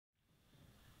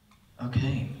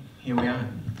Okay, here we are.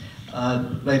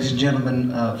 Ladies and gentlemen,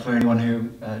 for anyone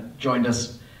who joined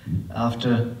us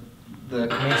after the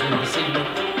commencement of the segment,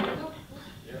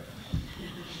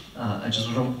 I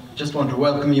just want to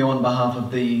welcome you on behalf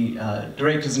of the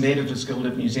Directors and Editors Guild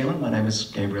of New Zealand. My name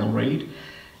is Gabriel Reid,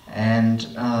 and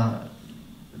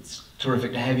it's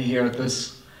terrific to have you here at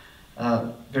this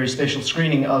very special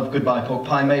screening of Goodbye Pork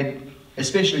Pie, made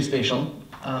especially special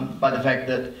by the fact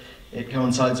that it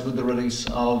coincides with the release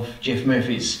of Geoff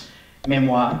Murphy's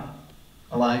memoir,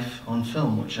 A Life on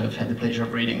Film, which I've had the pleasure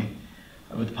of reading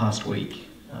over the past week,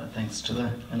 thanks to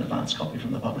an advance copy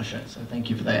from the publisher, so thank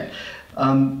you for that.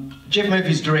 Geoff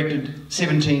Murphy's directed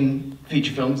 17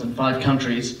 feature films in 5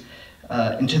 countries.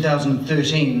 In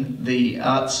 2013, the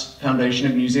Arts Foundation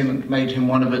of New Zealand made him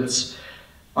one of its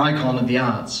icon of the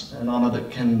arts, an honour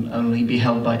that can only be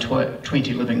held by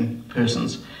 20 living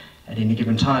persons at any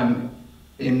given time.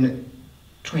 In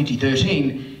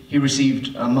 2013, he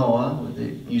received a MOA, with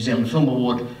the New Zealand Film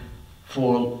Award,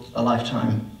 for a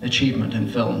lifetime achievement in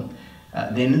film.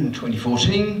 Then in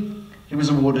 2014, he was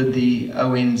awarded the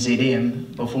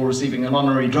ONZM before receiving an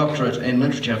honorary doctorate in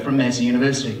literature from Massey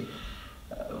University.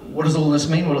 What does all this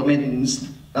mean? Well, it means,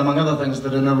 among other things,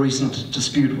 that in a recent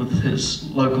dispute with his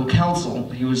local council,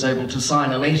 he was able to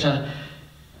sign a letter,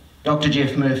 Dr.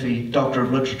 Geoff Murphy, Doctor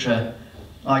of Literature,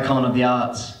 Icon of the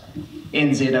Arts,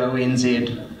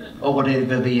 NZONZ, or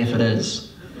whatever the F it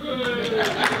is.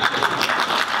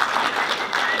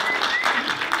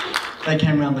 They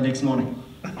came round the next morning.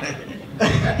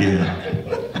 Yeah,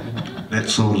 that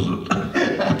sorted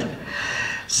it.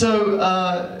 So,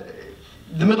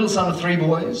 the middle son of 3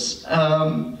 boys.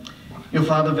 Your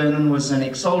father, Vernon, was an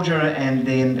ex-soldier and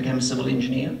then became a civil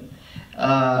engineer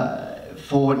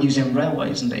for New Zealand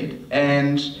Railways, indeed.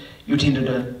 And you attended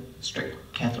a strict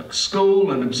Catholic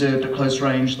school and observed at close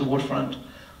range the waterfront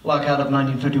lockout of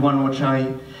 1951, which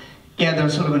I gather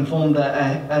sort of informed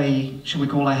should we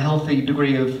call a healthy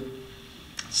degree of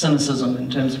cynicism in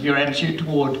terms of your attitude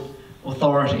toward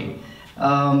authority.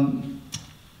 And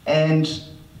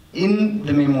in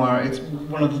the memoir, it's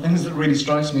one of the things that really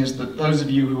strikes me is that those of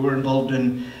you who were involved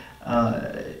in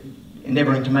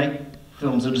endeavouring to make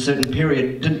films at a certain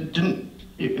period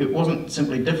it wasn't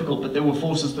simply difficult, but there were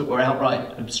forces that were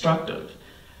outright obstructive.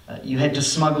 You had to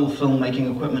smuggle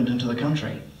filmmaking equipment into the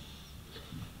country.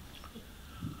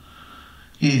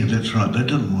 Yeah, that's right. They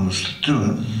didn't want us to do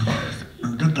it,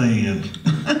 did they, Ian?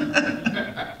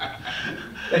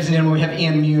 Ladies and gentlemen, we have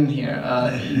Ian Mune here.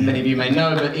 Many of you may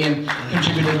know, but Ian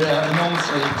contributed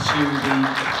enormously to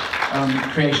the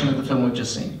creation of the film we've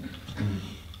just seen.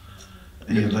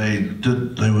 Yeah, they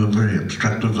did. They were very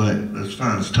obstructive. As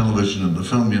far as television and the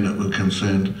film unit were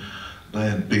concerned, they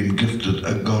had been gifted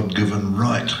a God-given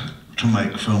right to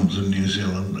make films in New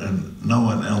Zealand, and no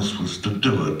one else was to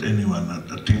do it. Anyone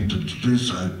that attempted to do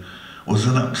so was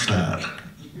an upstart.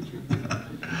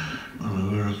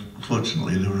 Well,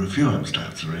 fortunately, there were a few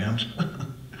upstarts around.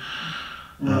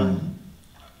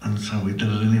 And so we did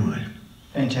it anyway.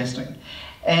 Fantastic.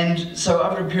 And so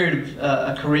after a period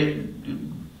of a career,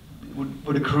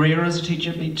 would a career as a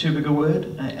teacher be too big a word?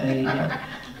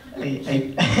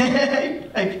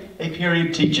 A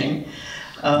period teaching,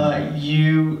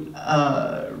 you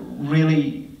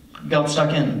really got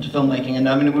stuck into filmmaking, and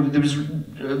I mean there was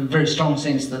a very strong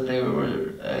sense that there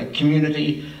were a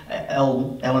community.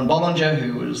 Alan Bollinger,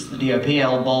 who was the DOP,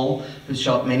 Al Boll, who's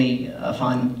shot many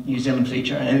fine New Zealand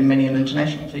feature and many an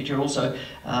international feature also.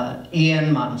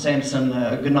 Ian, Martin Sanderson,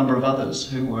 a good number of others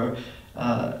who were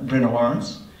Brenna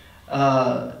Lawrence,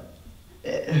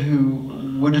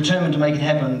 who were determined to make it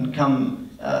happen come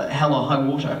hell or high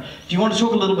water. Do you want to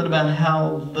talk a little bit about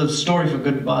how the story for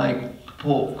Goodbye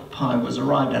Pork Pie was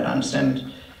arrived at? I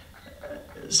understand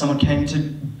someone came to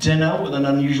dinner with an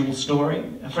unusual story.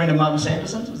 A friend of Martin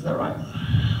Sanderson's, is that right?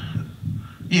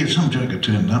 Yeah, some joker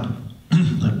turned up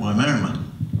at Waimarama,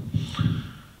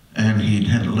 and he'd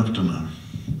had a lift in a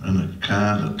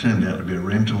car that turned out to be a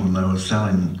rental, and they were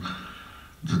selling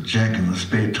the jack and the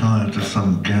spare tyre to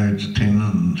some garage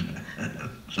attendant, and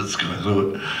this guy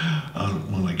thought, I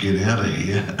want to get out of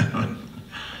here.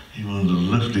 He wanted a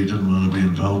lift, he didn't want to be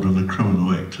involved in a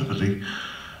criminal activity,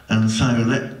 and so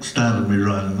that started me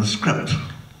writing the script.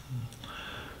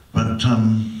 But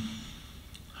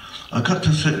I got to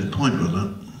a certain point with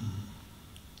it,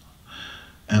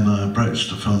 and I approached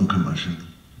the Film Commission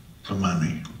for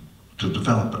money to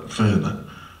develop it further.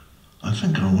 I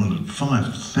think I wanted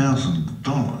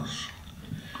 $5,000,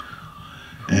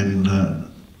 and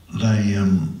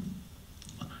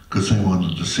because they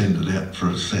wanted to send it out for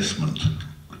assessment,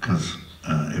 because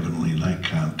evidently they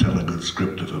can't tell a good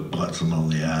script if it bites them on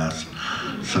the arse.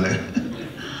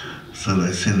 So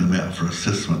they send them out for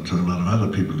assessment to a lot of other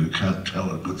people who can't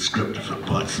tell a good script if it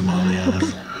bites them on the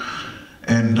arse.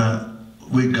 And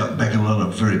we got back a lot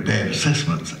of very bad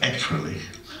assessments, actually.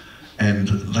 And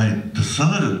they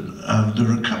decided, there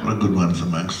were a couple of good ones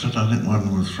amongst it. I think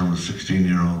one was from a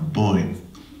 16-year-old boy.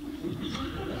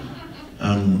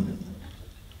 And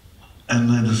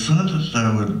they decided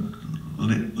they would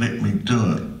let me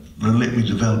do it. They let me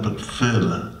develop it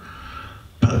further.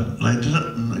 But they did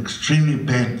it in extremely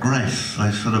bad grace.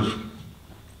 They sort of...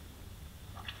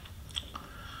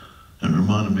 It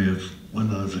reminded me of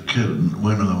when I was a kid,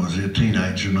 when I was a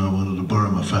teenager and I wanted to borrow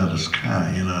my father's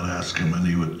car, you know, I'd ask him and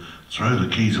he would throw the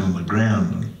keys on the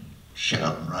ground and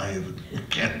shout and rave and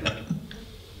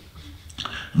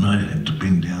and I had to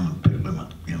bend down and pick them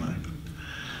up, you know.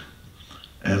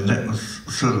 And that was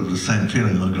sort of the same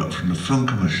feeling I got from the Film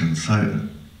Commission. So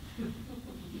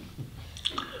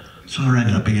I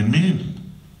rang up Ian Meehan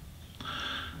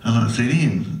and I said,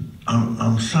 Ian,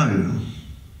 I'm so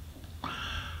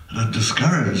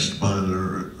discouraged by the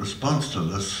response to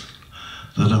this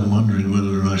that I'm wondering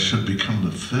whether I should become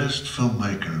the first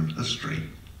filmmaker in history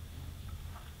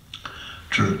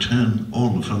to return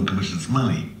all the Film Commission's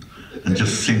money and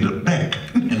just send it back,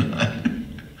 you know.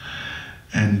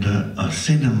 And I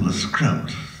sent him the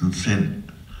script and said,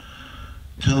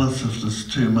 tell us if there's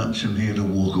too much in here to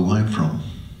walk away from.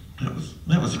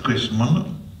 That was the question, wasn't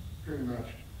it? Very much.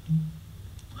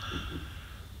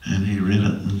 And he read it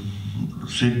and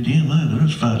said, yeah, no, there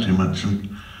is far too much, and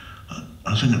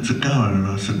I think it's a goer. And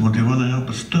I said, well, do you want to help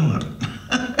us do it?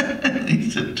 And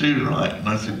he said, too right. And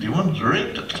I said, do you want to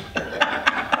direct it?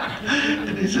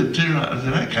 And he said, too right. I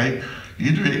said, okay,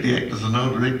 you direct the actors and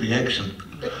I'll direct the action.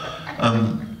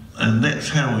 And that's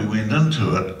how we went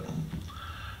into it.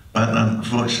 But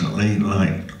unfortunately,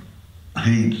 like,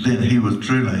 he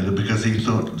withdrew later because he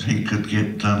thought he could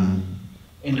get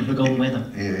End of the Golden Weather.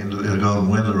 Yeah, End of the Golden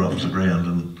Weather off the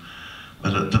ground,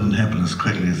 but it didn't happen as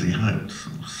quickly as he hoped.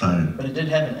 So. But it did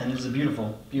happen, and it's a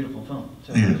beautiful, beautiful film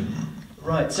too. Yeah.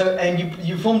 Right. So, and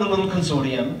you formed a little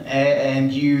consortium,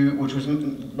 which was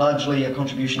largely a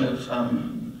contribution of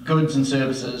goods and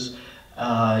services.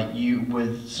 You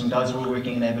with some guys who were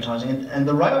working in advertising, and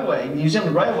the railway, New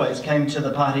Zealand Railways, came to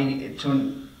the party to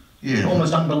an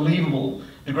almost unbelievable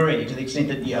degree, to the extent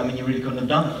that you really couldn't have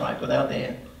done it, right, without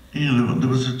their... Yeah, there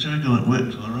was a joker that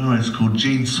worked for the railways called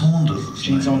Gene Saunders.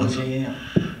 Gene Saunders, yeah.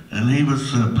 And he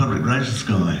was a public relations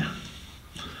guy.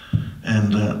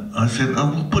 And I said, oh,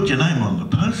 we'll put your name on the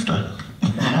poster.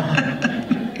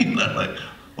 You know, like,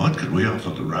 what could we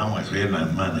offer the railways? We had no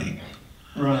money.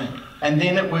 Right. And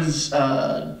then it was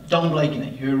Don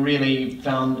Blakeney who really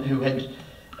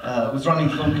was running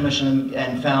the Film Commission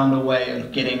and found a way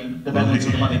of getting the balance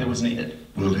of the money that was needed.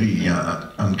 Well, he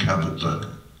uncovered the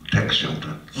tax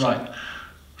shelter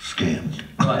scam.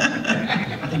 Right.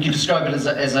 I think you described it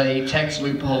as a tax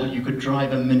loophole that you could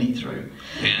drive a Mini through.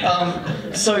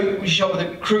 Yeah. So we shot with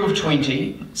a crew of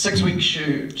 20, 6-week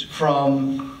shoot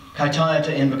from Kaitaia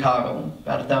to Invercargill,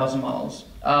 about 1,000 miles.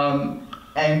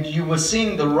 And you were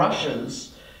seeing the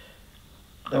rushes.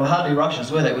 They were hardly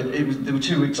rushes, were they? They were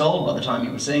 2 weeks old by the time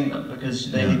you were seeing them,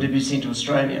 because they needed to be sent to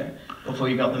Australia before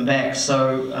you got them back.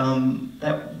 So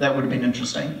that would have been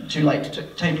interesting. Too late to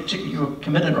you were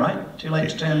committed, right? Too late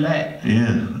to turn back.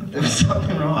 Yeah. There was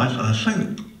something wrong. I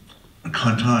think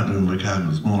Kaitaia to Invercargill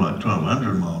was more like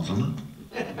 1,200 miles, isn't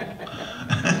it?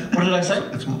 What did I say?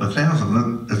 It's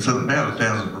 1,000. It's about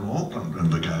 1,000 from Auckland to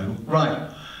Invercargill. Right.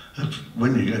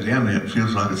 When you go down there, it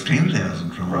feels like it's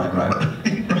 10,000 from Auckland. Right.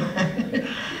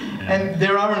 And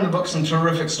there are in the book some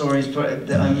terrific stories.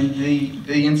 The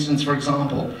instance, for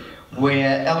example,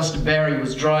 where Alistair Barry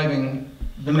was driving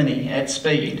the Mini at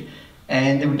speed,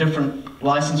 and there were different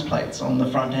license plates on the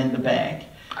front and the back,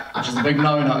 which is a big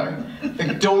no-no.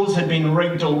 The doors had been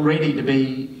rigged already to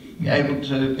be able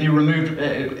to be removed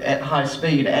at high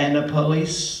speed, and a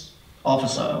police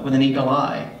officer with an eagle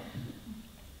eye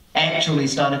actually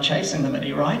started chasing the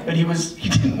Mini, right? But he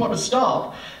didn't want to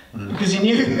stop because he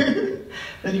knew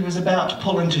that he was about to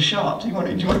pull into shot. Do you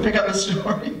want to pick up the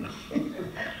story?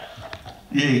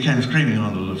 Yeah, he came screaming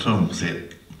onto the film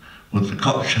set with the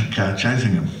cop car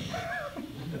chasing him.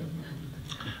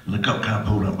 And the cop car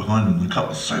pulled up behind him. The cop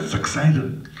was so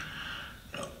fixated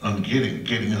on getting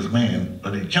his man,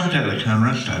 but he jumped out of the car and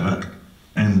rushed over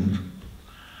and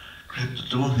grabbed the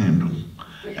door handle.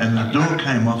 And the door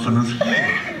came off in his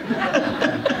head.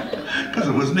 Because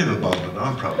it was never bolted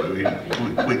on properly.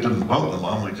 We didn't bolt them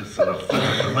on, we just sort of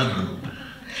fitted them in and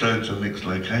drove to the next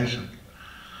location.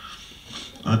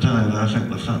 I don't know, I think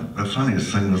the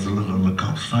funniest thing was the look on the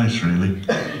cop's face, really.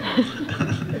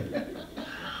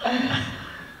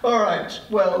 All right.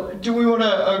 Well, do we want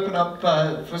to open up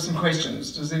for some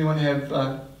questions? Does anyone have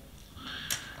a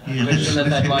question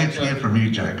that they'd like to hear from you,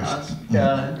 Jacob.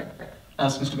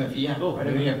 Ask Mr. Murphy? Yeah, right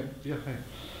over here. Yeah,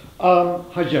 hi.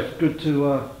 Hi, Geoff. Good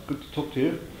to talk to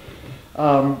you.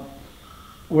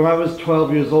 When I was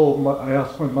 12 years old, I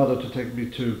asked my mother to take me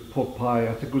to pork pie.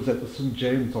 I think it was at the St.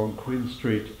 James on Queen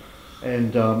Street.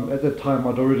 And at that time,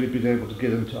 I'd already been able to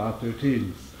get into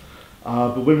R13s.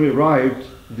 But when we arrived,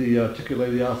 the ticket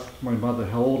lady asked my mother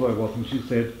how old I was, and she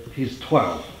said, he's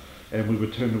 12. And we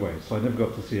were turned away, so I never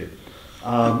got to see it.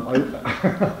 I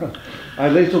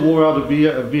later wore out a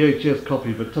VHS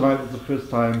copy, but tonight was the first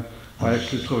time I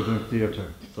actually saw it in a theatre.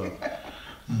 So,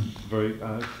 very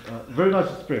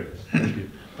nice experience. Thank you.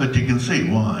 But you can see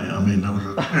why. I mean, it was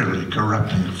a terribly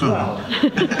corrupting film.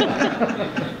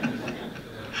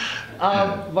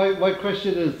 Wow. My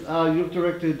question is, you've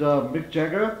directed Mick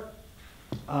Jagger,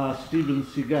 Steven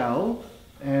Seagal,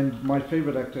 and my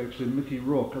favourite actor actually, Mickey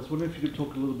Rourke. I was wondering if you could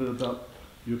talk a little bit about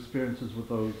your experiences with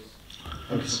those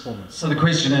performances. So the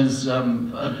question is,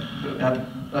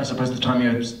 I suppose the time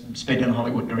you spent in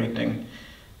Hollywood directing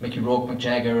Mickey Rourke, Mick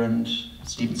Jagger, and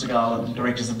Steven Seagal, and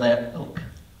directors of that ilk.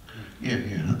 Yeah.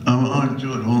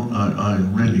 I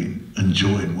really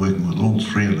enjoyed working with all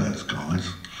three of those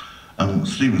guys.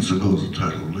 Steven Seagal's a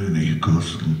total loony, of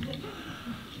course, and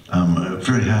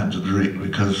very hard to direct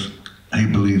because he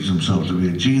believes himself to be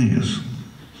a genius,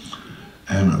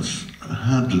 and it's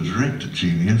hard to direct a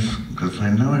genius because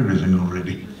they know everything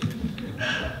already.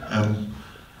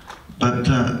 But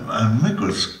Mick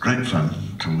was great fun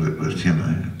to work with, you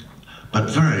know,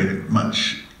 but very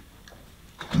much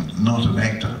not an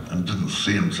actor and didn't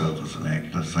see himself as an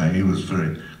actor, so he was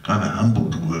very kind of humble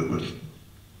to work with.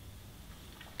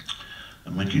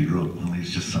 And Mickey Rourke, well,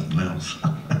 he's just something else.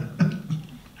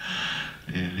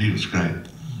 Yeah, he was great.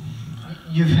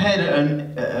 You've had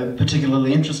a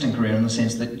particularly interesting career in the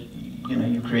sense that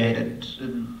you created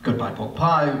Goodbye Pork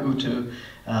Pie, to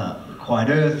Quiet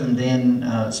Earth, and then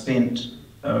spent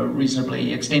a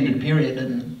reasonably extended period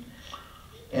in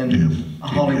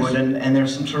Hollywood, and there are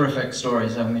some terrific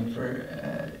stories. I mean,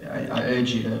 I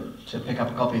urge you to pick up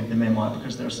a copy of the memoir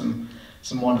because there are some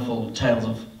wonderful tales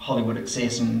of Hollywood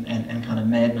excess and kind of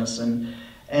madness and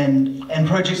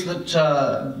projects that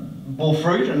bore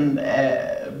fruit,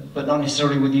 but not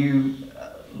necessarily with you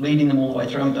leading them all the way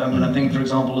through. I'm thinking, for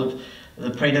example, of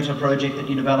the Predator project that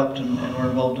you developed and were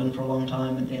involved in for a long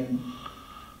time, and then,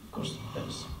 of course, that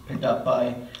was picked up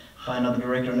by another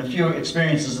director, and a few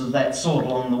experiences of that sort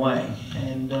along the way.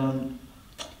 And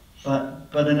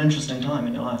but an interesting time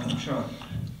in your life, I'm sure.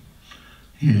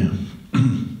 Yeah.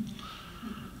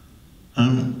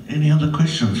 Any other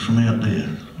questions from out there?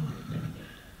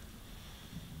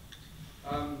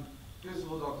 First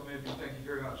of all, Dr. Murphy, thank you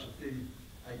very much for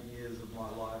 38 years of my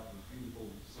life with beautiful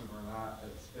cinema and art.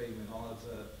 It's been an honour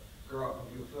to grow up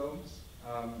with your films.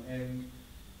 And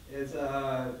as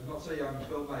a not so young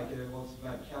filmmaker who wants to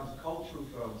make countercultural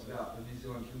films about the New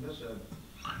Zealand condition,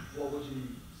 what would you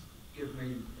give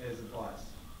me as advice?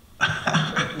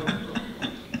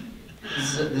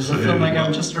 There's a filmmaker,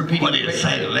 I'm just repeating. What do you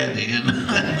say to that, Ian?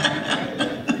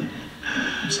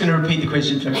 I'm just going to repeat the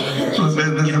question for you. There's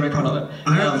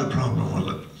a problem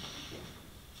with it.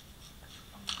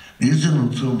 New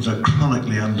Zealand films are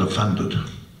chronically underfunded.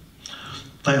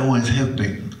 They always have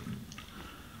been.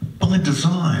 By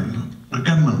design, the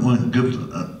government won't give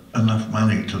enough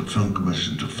money to the Film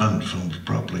Commission to fund films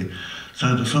properly,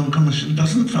 so the Film Commission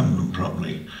doesn't fund them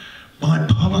properly. By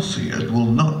policy, it will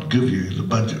not give you the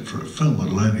budget for a film,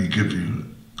 it'll only give you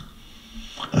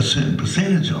a certain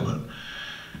percentage of it.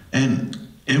 And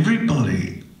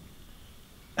everybody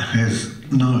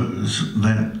knows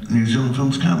that New Zealand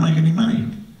films can't make any money,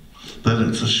 that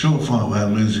it's a surefire way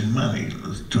of losing money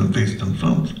to invest in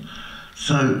films.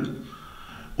 So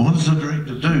what does the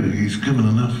director do? He's given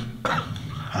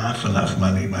half enough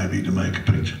money maybe to make a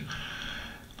picture.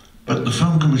 But the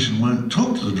Film Commission won't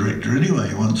talk to the director anyway.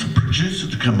 He wants a producer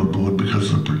to come aboard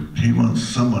because he wants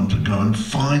someone to go and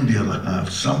find the other half,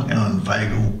 somehow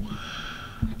inveigle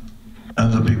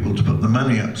other people to put the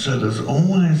money up. So there's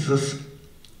always this,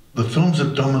 the films are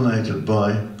dominated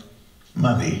by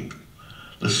money,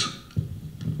 this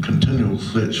continual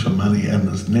search for money, and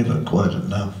there's never quite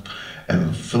enough. And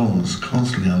the film is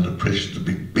constantly under pressure to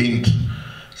be bent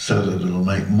so that it'll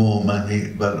make more money,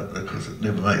 but because it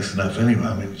never makes enough anyway.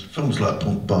 I mean, films like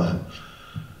Pork Pie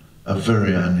are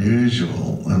very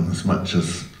unusual in as much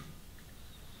as,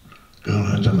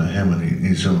 God, I don't know how many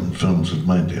New Zealand films have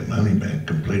made their money back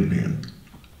completely and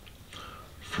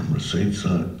from receipts. I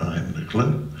haven't a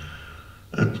clue.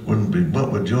 It wouldn't be,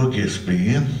 what would your guess be,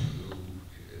 Ian?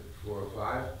 4 or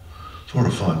 5? 4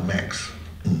 or 5 max.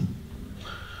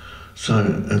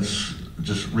 So it's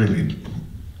just really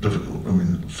difficult. I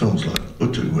mean, films like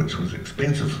Utu, which was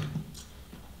expensive,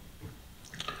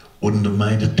 wouldn't have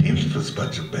made a tenth of its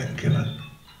budget back, you know.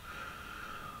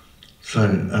 So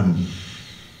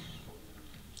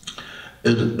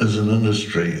it is an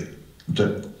industry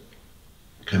that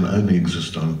can only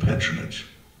exist on patronage.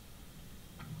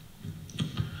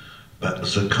 But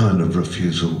it's a kind of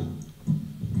refusal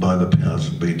by the powers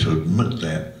that be to admit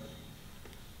that.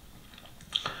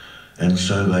 And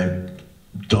so they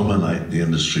dominate the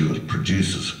industry with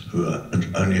producers who are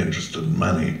only interested in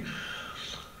money.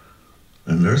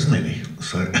 And there isn't any,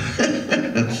 so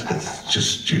it's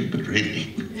just stupid,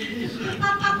 really.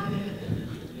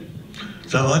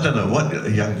 So I don't know what a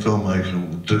young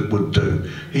filmmaker would do.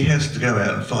 He has to go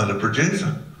out and find a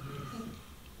producer.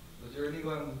 Is there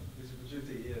anyone who's a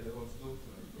producer here that wants to talk to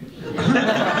me?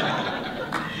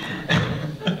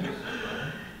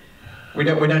 We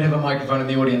don't have a microphone in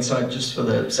the audience, so just for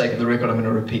the sake of the record, I'm going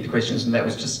to repeat the questions. And that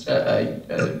was just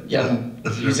a young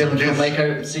New Zealand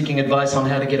filmmaker seeking advice on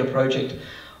how to get a project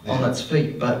on its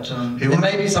feet. But there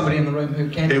may be somebody in the room who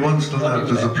can. He wants to know if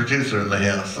there's a producer in the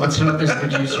house. Wants to know if there's a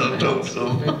producer. I'll talk to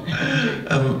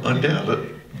him. I doubt it.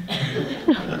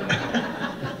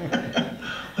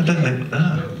 I don't think.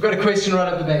 We've got a question right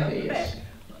at the back there. Yes.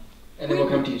 And then we'll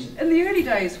come to you. In the early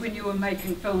days when you were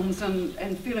making films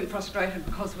and feeling frustrated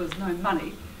because there was no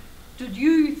money, did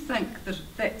you think that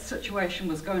that situation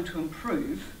was going to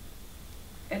improve?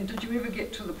 And did you ever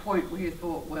get to the point where you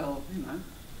thought, well, you know,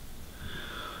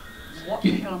 what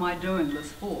the hell am I doing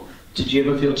this for? Did you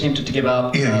ever feel tempted to give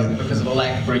up because of a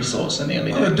lack of resource in the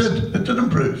early days? It did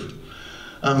improve.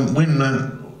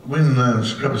 When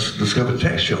Scrubbers discovered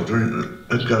tax shelter,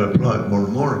 it got applied more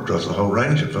and more across a whole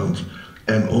range of films.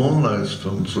 And all those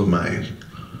films were made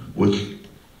with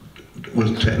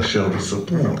tax shelter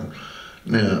support.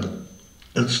 Now,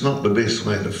 it's not the best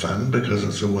way to fund because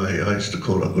it's a way, I used to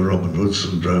call it the Robin Hood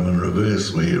syndrome in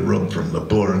reverse, where you rob from the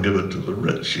poor and give it to the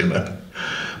rich, you know.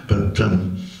 But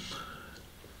and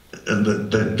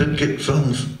that did get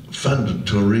films funded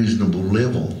to a reasonable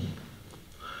level.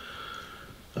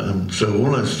 So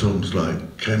all those films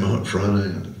like Came Hot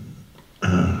Friday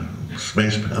and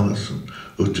Smash Palace and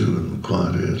Utu and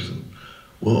Quiet Earth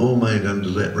were all made under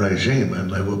that regime,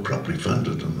 and they were properly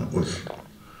funded, and it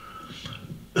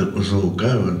was all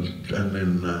go, and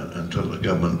then until the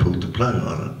government pulled the plug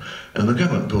on it. And the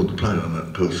government pulled the plug on it,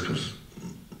 of course, because,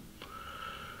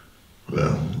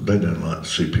 well, they don't like to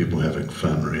see people having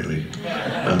fun, really.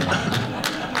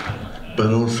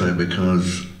 But also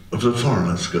because if the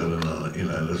foreigners got in on it, you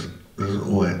know, there's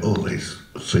always all these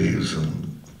thieves and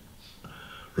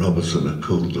robbers that are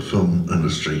called the film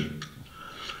industry,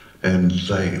 and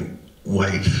they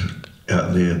wait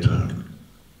out there to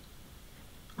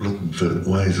looking for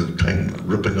ways of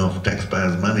ripping off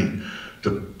taxpayers' money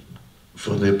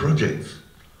for their projects,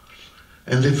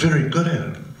 and they're very good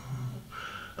at it.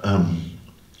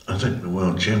 I think the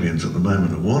world champions at the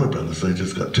moment are Warner Brothers. They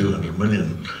just got 200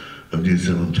 million of New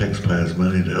Zealand taxpayers'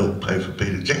 money to help pay for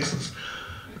Peter Jackson's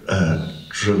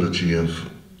trilogy of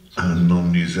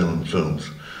non-New Zealand films.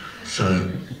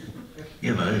 So,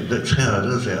 you know, that's how it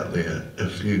is out there.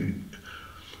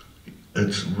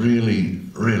 It's really,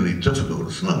 really difficult.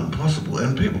 It's not impossible,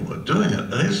 and people are doing it.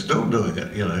 They're still doing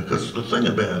it, you know, because the thing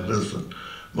about it is that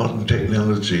modern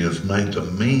technology has made the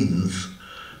means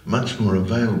much more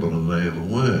available than they ever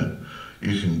were.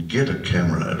 You can get a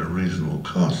camera at a reasonable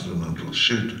cost, and it'll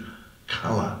shoot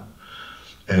colour,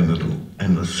 and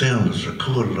the sound is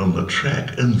recorded on the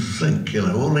track in sync. You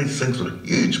know, all these things were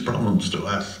huge problems to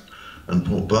us in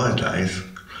Port By days.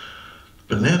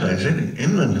 But nowadays,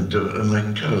 anyone can do it, and they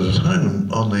can cut it at home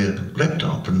on their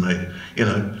laptop, and they, you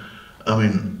know, I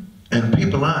mean, and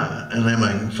people are, and they're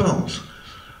making films.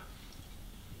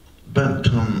 But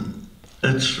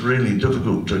it's really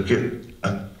difficult to get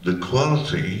the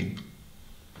quality.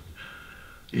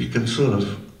 You can sort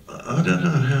of, I don't know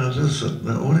how it is that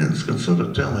the audience can sort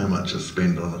of tell how much to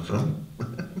spend on a film.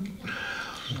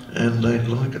 And they'd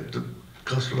like it to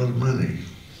cost a lot of money.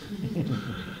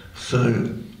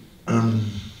 So, I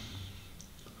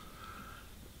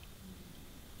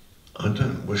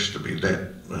don't wish to be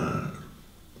that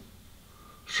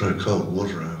throw cold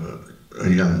water over a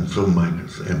young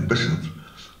filmmaker's ambitions,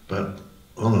 but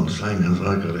all I'm saying is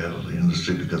I got out of the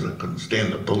industry because I couldn't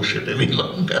stand the bullshit any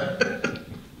longer.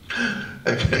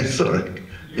 Okay, sorry.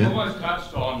 You almost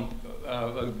touched on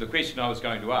the question I was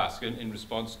going to ask in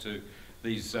response to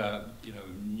these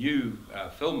new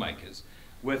filmmakers,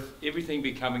 with everything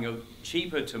becoming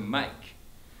cheaper to make.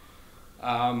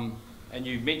 And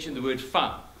you mentioned the word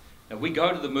fun. Now, we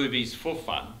go to the movies for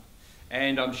fun,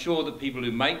 and I'm sure that people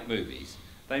who make movies,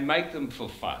 they make them for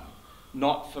fun,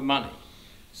 not for money.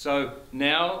 So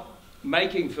now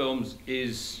making films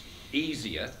is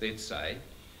easier, let's say,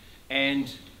 and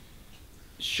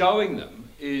showing them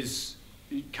it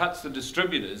cuts the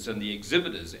distributors and the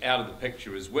exhibitors out of the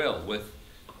picture as well, with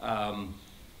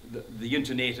the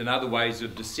internet and other ways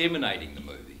of disseminating the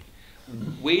movie.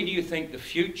 Where do you think the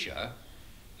future,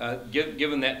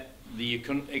 given that the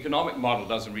economic model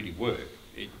doesn't really work,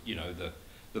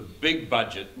 the big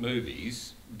budget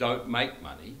movies don't make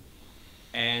money,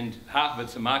 and half of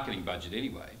it's a marketing budget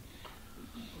anyway.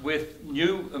 With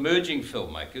new emerging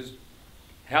filmmakers,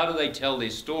 how do they tell their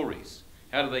stories?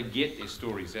 How do they get their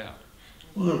stories out?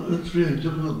 Well, it's really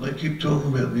difficult. They keep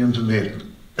talking about the internet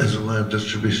as a way of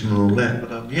distribution and all that,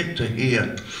 but I've yet to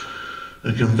hear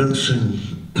a convincing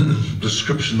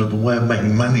description of a way of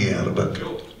making money out of it.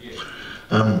 Sure,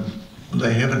 yeah.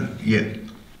 They haven't yet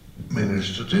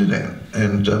managed to do that,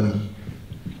 and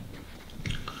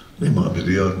there might be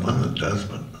the odd one that does,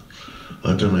 but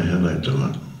I don't know how they do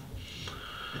it.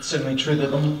 It's certainly true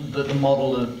that the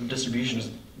model of distribution has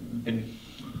been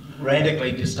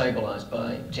radically destabilised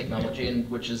by technology, and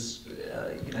which is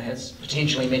has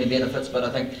potentially many benefits, but I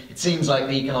think it seems like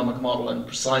the economic model and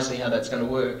precisely how that's going to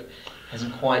work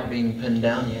hasn't quite been pinned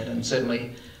down yet. And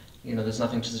certainly, there's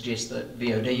nothing to suggest that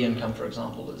VOD income, for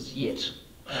example, is yet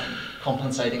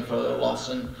compensating for the loss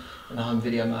in the home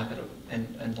video market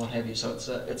and what have you. So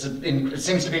it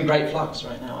seems to be in great flux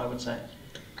right now, I would say.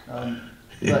 Well,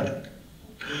 you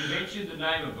mentioned the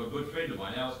name of a good friend of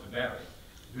mine, Alistair Barry,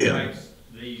 who makes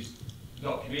these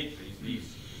documentaries,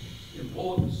 these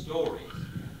important stories,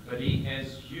 but he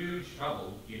has huge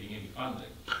trouble getting any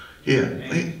funding. Yeah.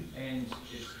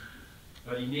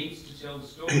 But he needs to tell the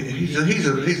story. He's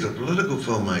a political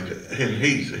filmmaker, and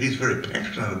he's very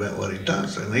passionate about what he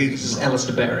does, and he's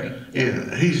Alistair Barry.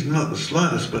 Yeah, he's not the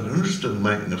slightest bit interested in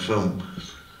making a film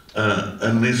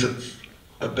unless it's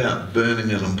about burning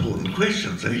and important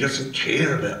questions, and he doesn't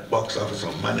care about box office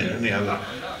or money or any other,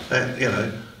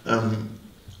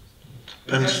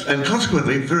 and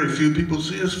consequently, very few people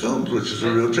see his films, which is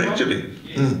a real tragedy.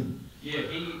 Yeah,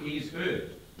 he's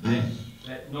heard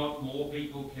that not more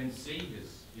people can see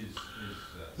his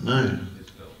film.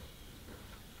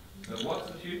 So what's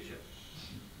the future?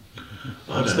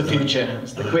 What's the future?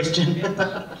 That's the question. I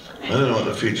don't know what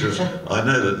the future is. I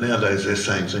know that nowadays they're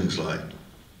saying things like,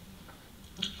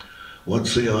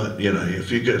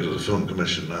 if you go to the Film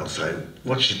Commission, they'll say,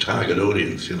 what's your target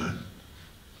audience,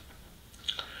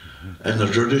 And the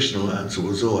traditional answer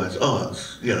was always,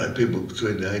 it's, people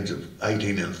between the age of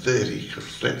 18 and 30,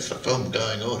 because that's the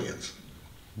film-going audience.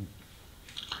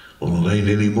 Well, it ain't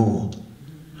anymore.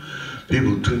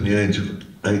 People between the age of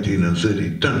 18 and 30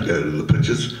 don't go to the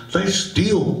pictures. They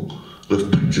steal the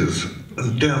pictures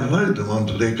and download them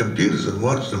onto their computers and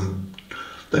watch them.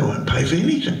 They won't pay for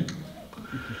anything.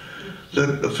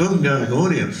 The film-going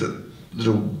audience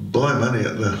that'll buy money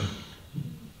at the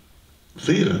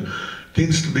theatre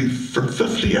tends to be from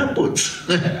 50 upwards.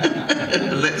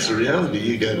 And that's the reality.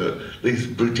 You go to these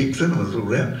boutique cinemas all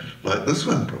around, like this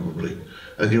one probably,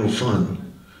 and you'll find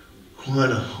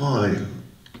quite a high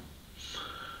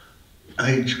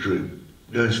age group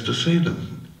goes to see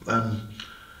them.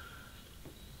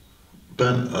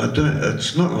 But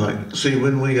it's not like, see,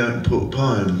 when we opened Port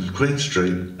Pie in Queen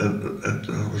Street, I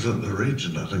was at the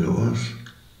Regent, I think it was,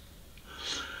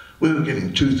 we were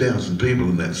getting 2,000 people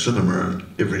in that cinema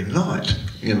every night,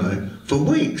 for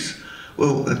weeks.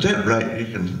 Well, at that rate,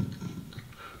 you can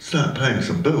start paying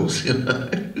some bills,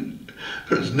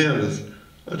 Whereas now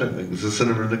I don't think there's a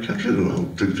cinema in the country that'll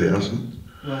hold 2,000.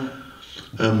 Right.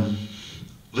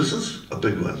 This is a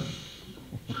big one.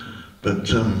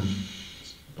 But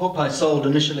Port Pie sold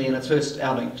initially in its first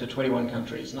outing to 21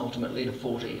 countries and ultimately to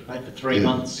 40. It played for 3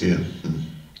 months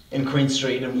in Queen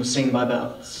Street and was seen by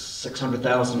about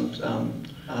 600,000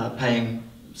 paying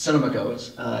cinema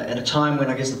goers at a time when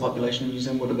I guess the population in New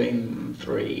Zealand would have been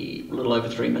a little over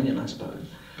 3 million, I suppose.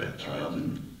 That's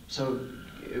right. So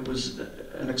it was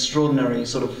an extraordinary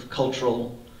sort of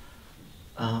cultural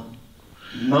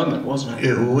moment, wasn't it?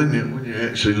 Yeah. Well, when you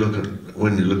actually look at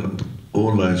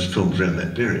all those films around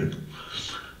that period,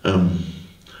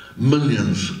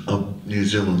 millions of New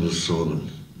Zealanders saw them.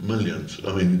 Millions.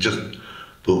 I mean, just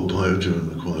Port Pie and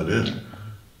the Quiet Earth.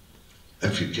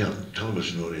 If you count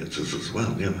television audiences as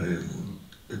well, you're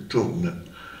talking about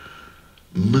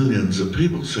millions of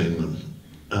people seeing them.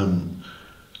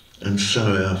 And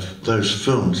so those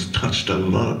films touched a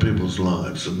lot of people's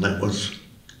lives, and that was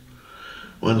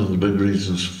one of the big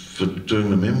reasons for doing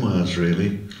the memoirs,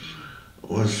 really,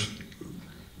 was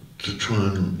to try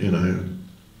and, you know,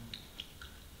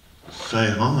 say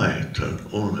hi to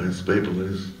all those people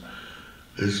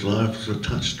whose lives were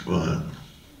touched by it.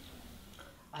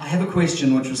 I have a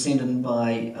question which was sent in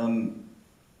by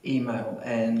email,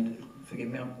 and forgive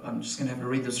me, I'm just going to have to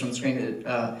read this from the screen.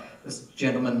 This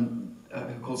gentleman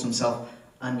who calls himself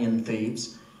Onion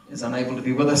Thieves is unable to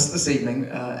be with us this evening,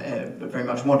 but very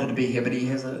much wanted to be here. But he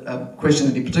has a question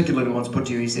that he particularly wants to put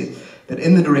to you. He said that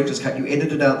in the director's cut you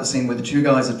edited out the scene where the two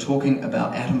guys are talking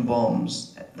about atom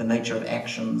bombs, the nature of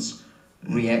actions,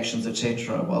 reactions,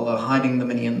 etc., while they're hiding them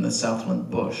in the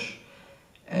Southland bush.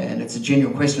 And it's a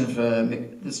genuine question for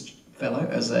this fellow,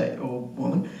 or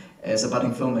woman, as a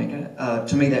budding filmmaker.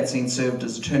 To me, that scene served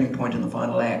as a turning point in the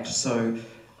final act, so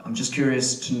I'm just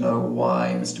curious to know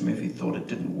why Mr. Murphy thought it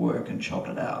didn't work and chopped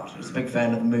it out. He's a big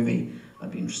fan of the movie.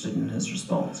 I'd be interested in his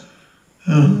response.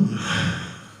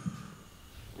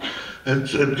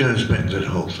 It goes back to that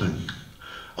whole thing.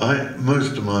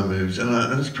 Most of my movies,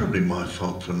 and it's probably my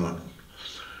fault for not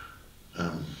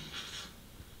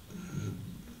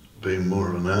being more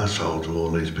of an arsehole to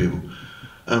all these people.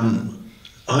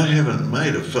 I haven't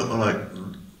made a film like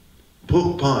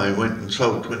Pork Pie went and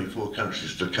sold 24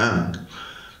 countries to Cannes,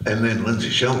 and then Lindsay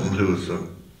Shelton, who was the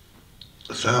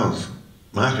sales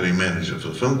marketing manager for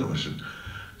the Film Commission,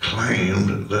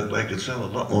 claimed that they could sell a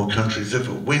lot more countries if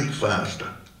it went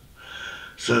faster.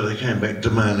 So they came back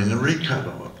demanding a recut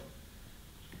of it.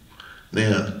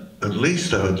 Now, at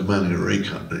least they were demanding a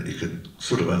recut that you could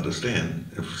sort of understand.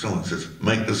 If someone says,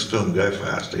 make this film go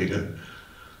faster, you go,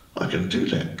 I can do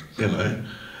that, you know.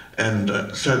 And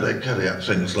so they cut out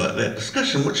things like that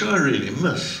discussion, which I really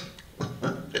miss.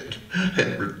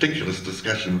 That ridiculous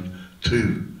discussion,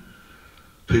 two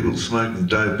people smoking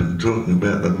dope and talking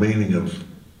about the meaning of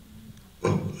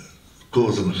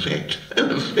cause and effect.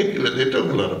 And effectively, they're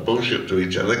talking a lot of bullshit to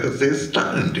each other because they're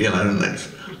stoned, you know, and that's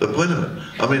the point of it.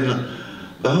 I mean,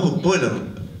 the whole point of it,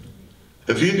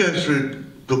 if you go through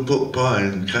Good Pork Pie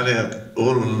and cut out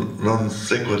all non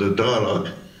sequitur dialogue,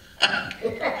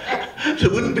 there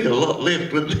wouldn't be a lot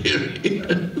left, would there?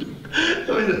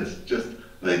 I mean, it's just,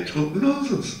 they talk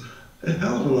nonsense a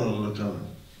hell of a lot of the time.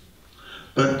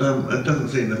 But it doesn't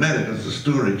seem to matter because the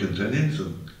story continues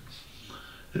and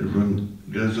everyone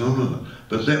goes on with it.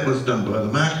 But that was done by the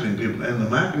marketing people, and the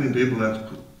marketing people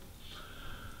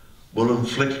will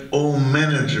inflict all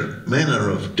manner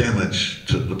of damage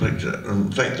to the picture.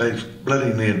 In fact, they've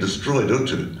bloody near destroyed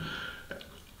Utu.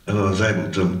 And I was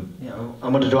able to... Yeah, I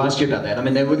wanted to ask you about that. I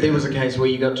mean, there was a case where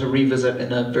you got to revisit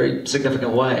in a very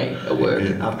significant way a work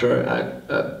after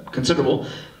a considerable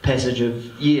passage of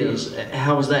years.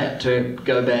 How was that, to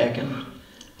go back and...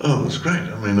 Oh, it was great.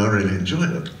 I mean, I really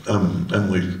enjoyed it. And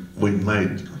we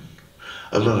made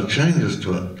a lot of changes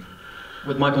to it.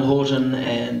 With Michael Horton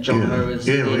and John Ho as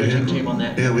the editing team on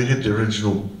that? Yeah, we had the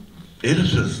original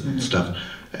editors and stuff.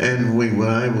 And we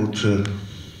were able to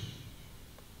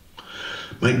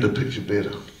make the picture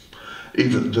better,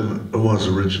 even than it was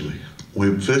originally.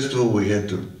 First of all, we had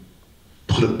to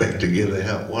put it back together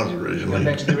how it was originally. Going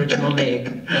back to the original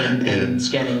neg and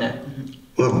scanning that.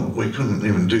 Well, we couldn't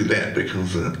even do that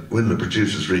because when the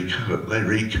producers recut it, they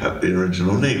recut the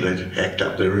original neg. They hacked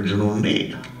up the original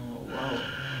neg. Oh, wow.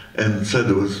 And so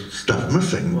there was stuff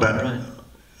missing, Right.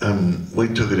 We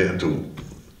took it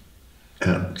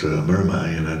out to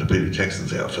Miramar, you know, to Peter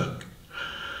Jackson's outfit.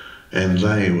 And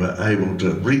they were able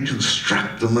to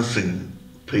reconstruct the missing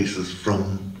pieces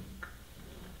from,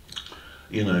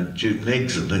 you know, Duke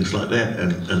negs and things like that,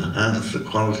 and enhance the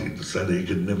quality so that you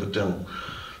could never tell.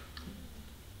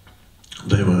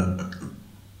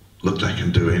 Look, they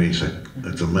can do anything.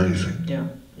 It's amazing. Yeah.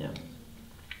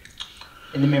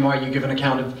 In the memoir, you give an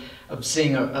account of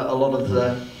seeing a lot of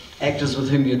the actors with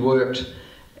whom you'd worked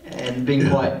and being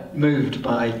quite moved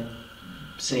by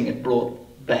seeing it brought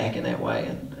back in that way,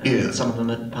 and some of them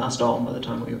had passed on by the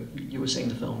time you were seeing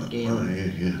the film again. Oh,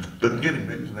 yeah. But getting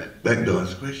back to that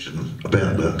guy's question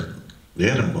about the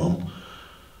atom bomb,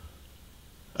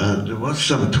 there was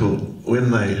some talk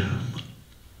when I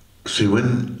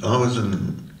was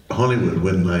in Hollywood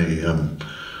when they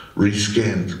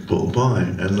rescanned Pork Pie,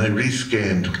 and they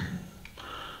rescanned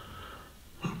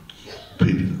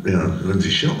Lindsay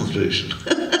Shelton's version.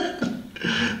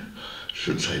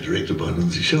 Should say directed by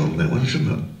Lindsay Shelton, that one,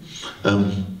 shouldn't it?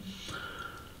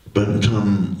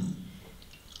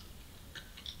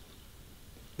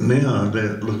 Now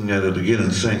they're looking at it again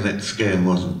and saying that scan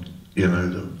wasn't, you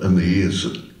know, in the years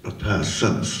that have passed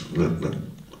since, the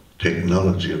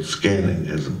technology of scanning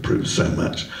has improved so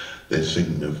much, they're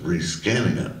thinking of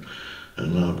rescanning it.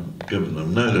 And I've given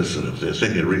them notice that if they're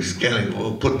thinking of rescaling,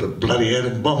 we'll put the bloody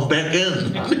atom bomb back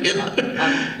in, you know?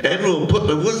 And we'll put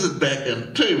the wizard back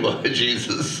in too, by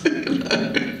Jesus. You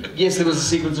know? Yes, there was a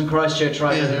sequence in Christchurch,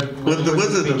 right? Yeah, with the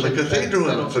wizard in the cathedral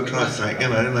in it, for Christ's sake, you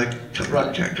know, like,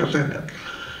 Right. check that.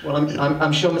 Well,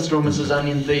 I'm sure Mr. or Mrs.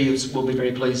 Onion Thieves will be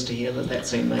very pleased to hear that that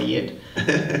scene may yet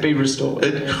be restored.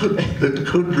 It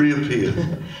could reappear.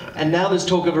 And now there's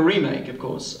talk of a remake, of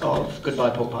course, of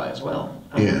Goodbye Pork Pie as well.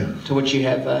 Yeah. To which you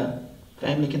have a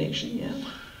family connection, yeah?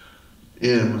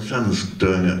 Yeah, my son's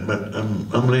doing it, but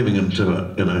I'm leaving him to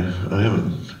it, you know. I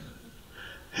haven't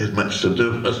had much to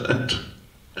do with it,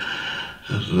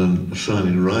 other than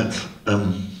signing rights.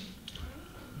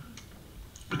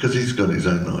 Because he's got his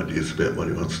own ideas about what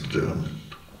he wants to do. And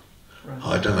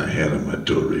I don't know how to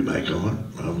do a remake of it.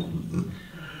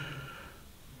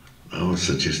 I was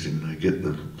suggesting they get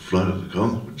the Flight of the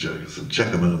Conchords jokers and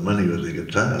chuck them in the money with their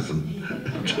guitars and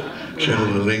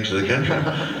travel the length of the country.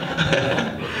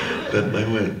 But they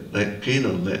weren't that keen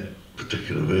on that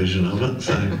particular version of it,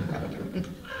 so...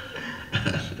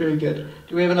 Very good.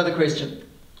 Do we have another question?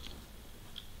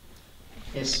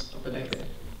 Yes, up the back there.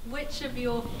 Which of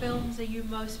your films are you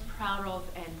most proud of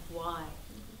and why?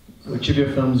 Which of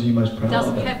your films are you most proud of?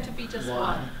 Doesn't have to be just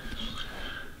Why?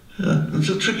 one. It's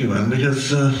a tricky one because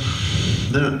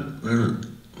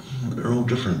they're all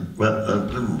different. But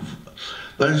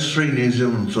those three New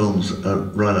Zealand films are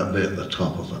right up there at the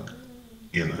top of it,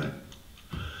 you know.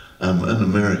 In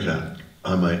America,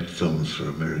 I made films for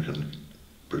American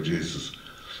producers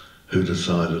who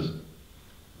decided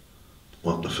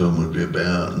what the film would be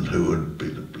about and who would be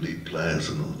the lead players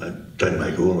and all. They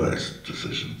make all those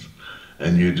decisions,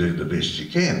 and you do the best you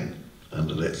can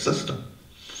under that system.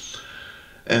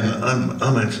 And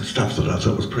I made some stuff that I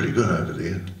thought was pretty good over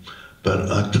there,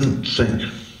 but I didn't think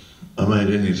I made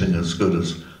anything as good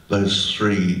as those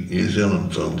three New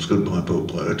Zealand films, Goodbye Pork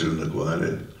Pie, Utu and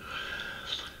Aguare.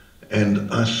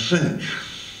 And I think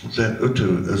that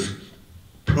Utu is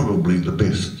probably the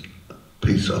best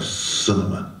piece of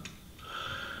cinema,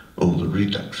 or the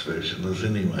Redux version is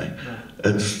anyway.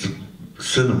 It's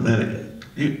cinematic.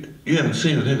 You haven't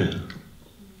seen it, have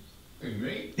you?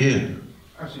 Me? Yeah.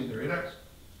 I've seen the Redux.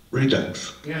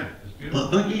 Redux. Yeah, it's beautiful.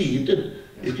 Oh, yeah, you did.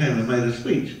 You came and made a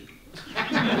speech.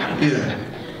 Yeah.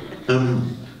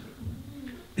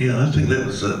 Yeah, I think that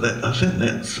was. I think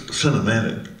that's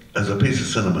cinematic. As a piece of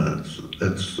cinema,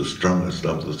 it's the strongest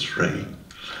of the three.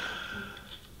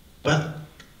 But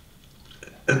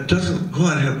it doesn't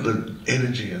quite have the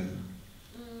energy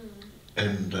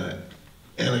and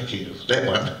anarchy of that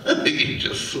one you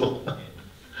just saw.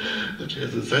 It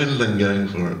has its own thing going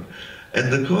for it.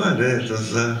 And the Quiet Earth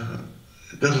is,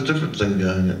 got a different thing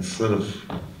going. It's sort of,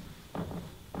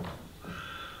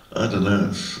 I don't know,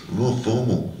 it's more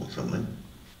formal or something.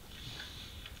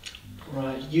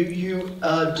 Right. You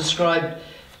described,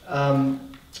 I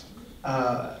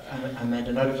made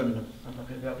a note of it, and I'm not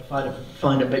going to be able to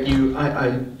find it, but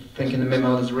I think in the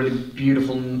memo there's a really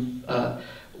beautiful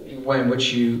way in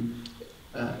which you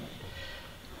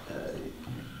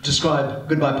describe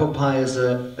Goodbye Pork Pie as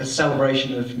a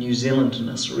celebration of New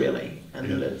Zealandness, really, and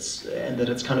that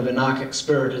its kind of anarchic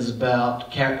spirit is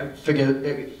about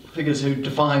figures who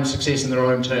define success in their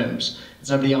own terms. It's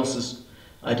nobody else's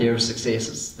idea of success.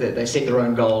 It's that they set their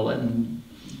own goal, and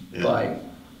by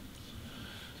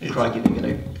crikey, they're going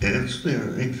to. It's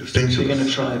their existential. They're going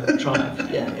to triumph.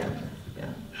 Yeah.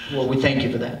 Well, we thank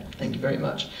you for that. Thank you very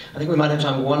much. I think we might have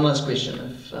time for one last question.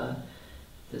 If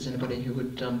there's anybody who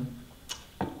would.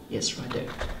 Yes, right there.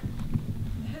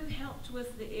 Who helped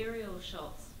with the aerial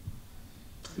shots?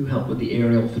 Who helped with the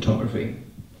aerial photography?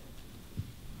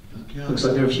 Looks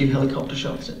like there are a few helicopter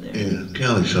shots in there. Yeah,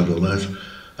 Cowley shot all those.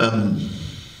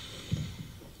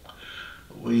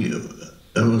 We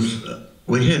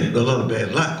had a lot of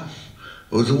bad luck.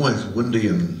 It was always windy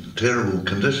and terrible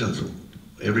conditions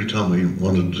every time we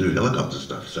wanted to do helicopter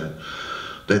stuff. So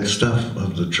that stuff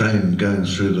of the train going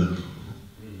through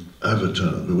over to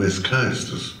the west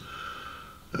coast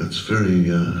it's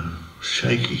very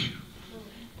shaky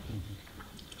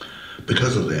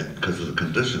because of that, because of the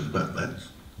conditions. But that's,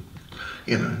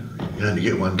 you know, you only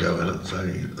get one go at it, so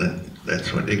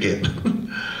that's what you get.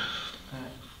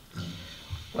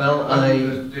 Well,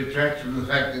 detract from the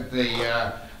fact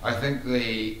that I think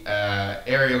the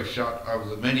aerial shot of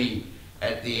the Mini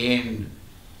at the end,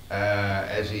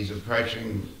 as he's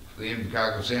approaching the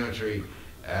Invercargill Cemetery,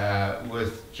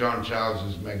 with John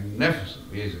Charles's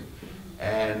magnificent music,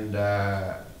 and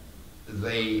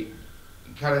the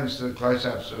cut-ins to the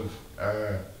close-ups of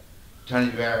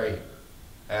Tony Barry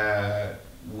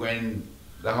when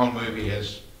the whole movie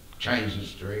has changed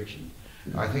its direction.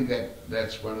 I think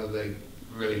that's one of the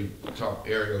really top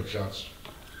aerial shots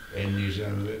in New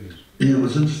Zealand movies. Yeah, it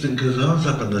was interesting because I was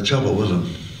up in the chopper with him,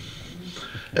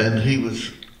 and he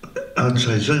was, I'd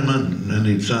say zoom in, and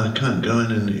he'd say, I can't go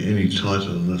in any tighter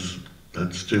than this,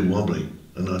 it's too wobbly.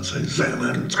 And I'd say, zoom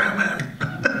in,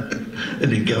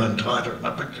 and he'd go in tighter, and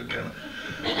my picture came.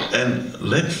 And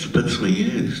that's the bits we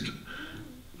used.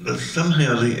 But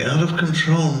somehow the out of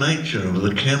control nature of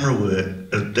the camera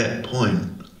work at that point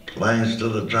plays to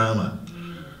the drama.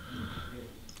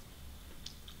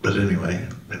 But anyway,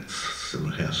 that's sort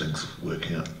of how things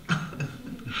work out.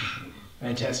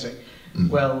 Fantastic.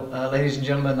 Well, ladies and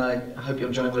gentlemen, I hope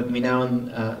you'll join with me now in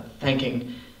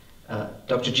thanking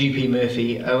Dr. G.P.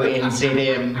 Murphy,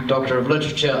 ONZM, Doctor of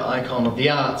Literature, Icon of the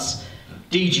Arts,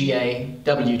 DGA,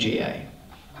 WGA.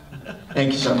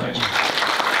 Thank you so much.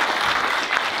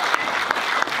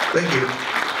 Thank you.